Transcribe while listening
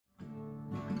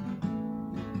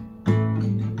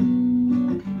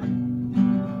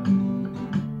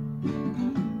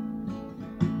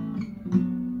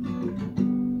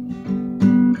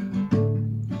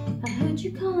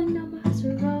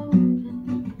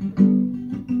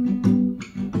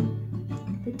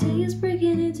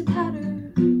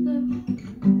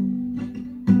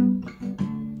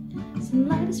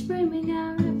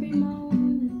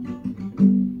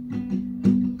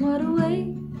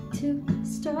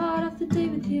start off the day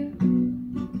with you.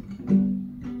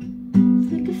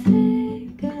 Flick a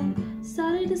finger,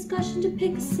 start a discussion to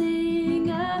pick a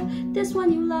singer. This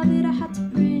one you love it, I had to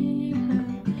bring her.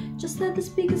 Just let the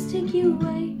speakers take you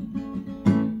away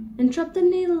and drop the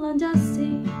needle on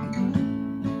dusty.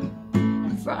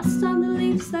 Frost on the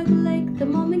leaves like a lake, the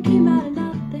moment came out of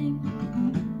nothing.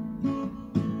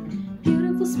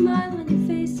 Beautiful smile on your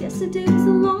face, yesterday was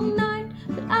a long night,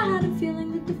 but I had a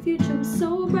feeling that the future was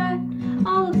so bright.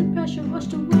 All of the pressure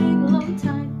washed away in the low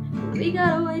tide, but we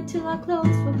gotta wait till our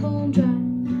clothes were bone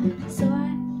dry. So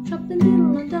I dropped the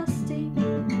needle on dusty.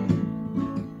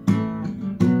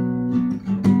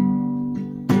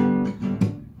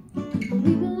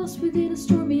 We were lost within a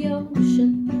stormy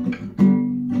ocean.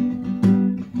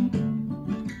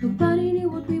 Nobody knew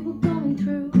what we were going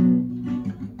through.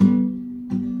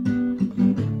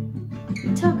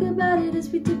 We talk about it as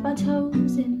we dip our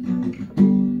toes in.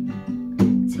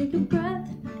 Take a breath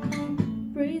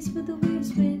and brace for the waves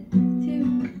with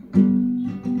you.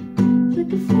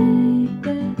 Flick a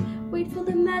finger, wait for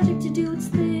the magic to do its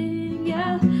thing.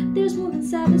 Yeah, there's more than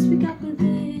sadness we got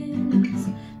within us.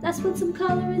 Let's put some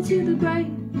color into the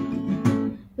gray,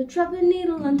 but drop the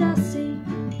needle on dusty.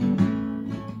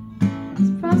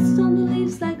 Frost on the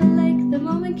leaves like a lake, the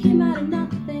moment came out of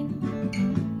nothing.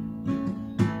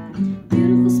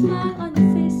 Beautiful smile on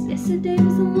your face, yesterday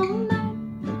was a long night,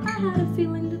 but I had a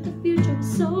feeling that the future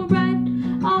was so bright.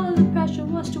 All of the pressure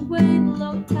washed away in the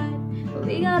low tide, but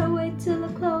we gotta wait till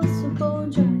the clothes were bone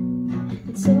dry.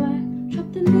 And so I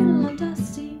dropped the needle on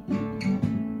dusty.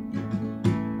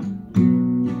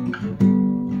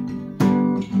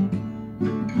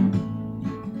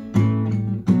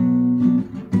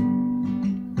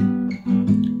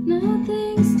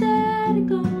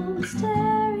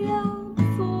 Stereo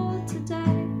for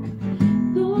today,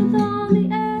 both on the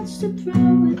edge to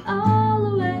throw it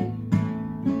all away.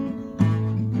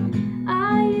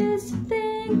 I used to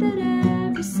think that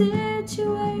every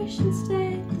situation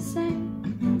stayed the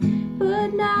same,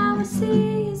 but now I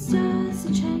see it starts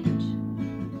to change.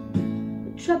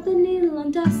 But drop the needle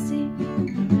on dusty.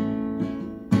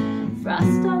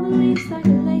 Frost on the leaves like a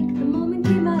lake, the moment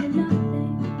came out of nothing.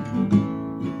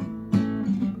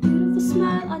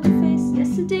 Smile on your face,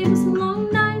 yesterday was a long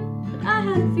night, but I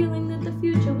had a feeling that the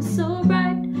future was so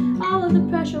bright. All of the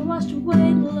pressure washed away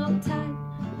in the low tide,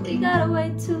 we gotta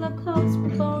wait till our clothes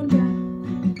were bone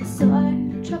dry. So I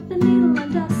dropped the needle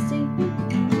on dusty.